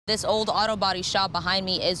This old auto body shop behind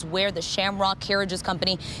me is where the Shamrock Carriages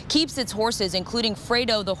Company keeps its horses, including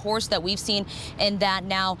Fredo, the horse that we've seen in that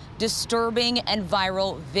now disturbing and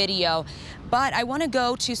viral video. But I want to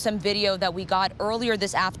go to some video that we got earlier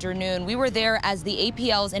this afternoon. We were there as the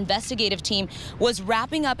APL's investigative team was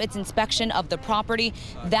wrapping up its inspection of the property.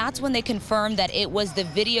 That's when they confirmed that it was the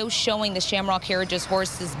video showing the Shamrock Carriages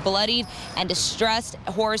horse's bloodied and distressed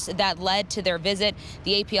horse that led to their visit.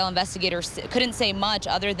 The APL investigators couldn't say much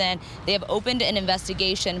other than they have opened an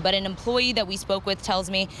investigation, but an employee that we spoke with tells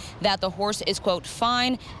me that the horse is, quote,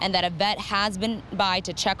 fine, and that a vet has been by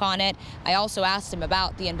to check on it. I also asked him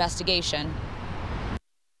about the investigation.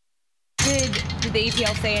 Did the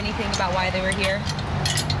APL say anything about why they were here?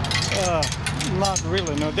 Not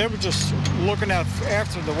really, no. They were just looking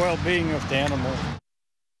after the well-being of the animal.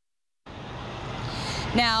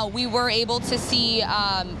 Now, we were able to see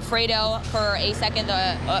Fredo for a second.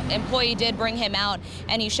 The employee did bring him out,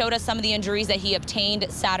 and he showed us some of the injuries that he obtained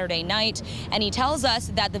Saturday night. And he tells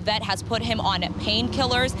us that the vet has put him on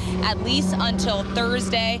painkillers at least until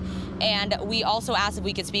Thursday. And we also asked if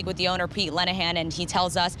we could speak with the owner, Pete Lenahan, and he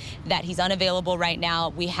tells us that he's unavailable right now.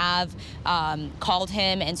 We have called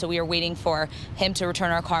him, and so we are waiting for him to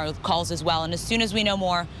return our calls as well. And as soon as we know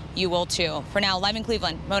more, you will too. For now, live in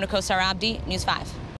Cleveland, Mona Kosar Abdi, News 5.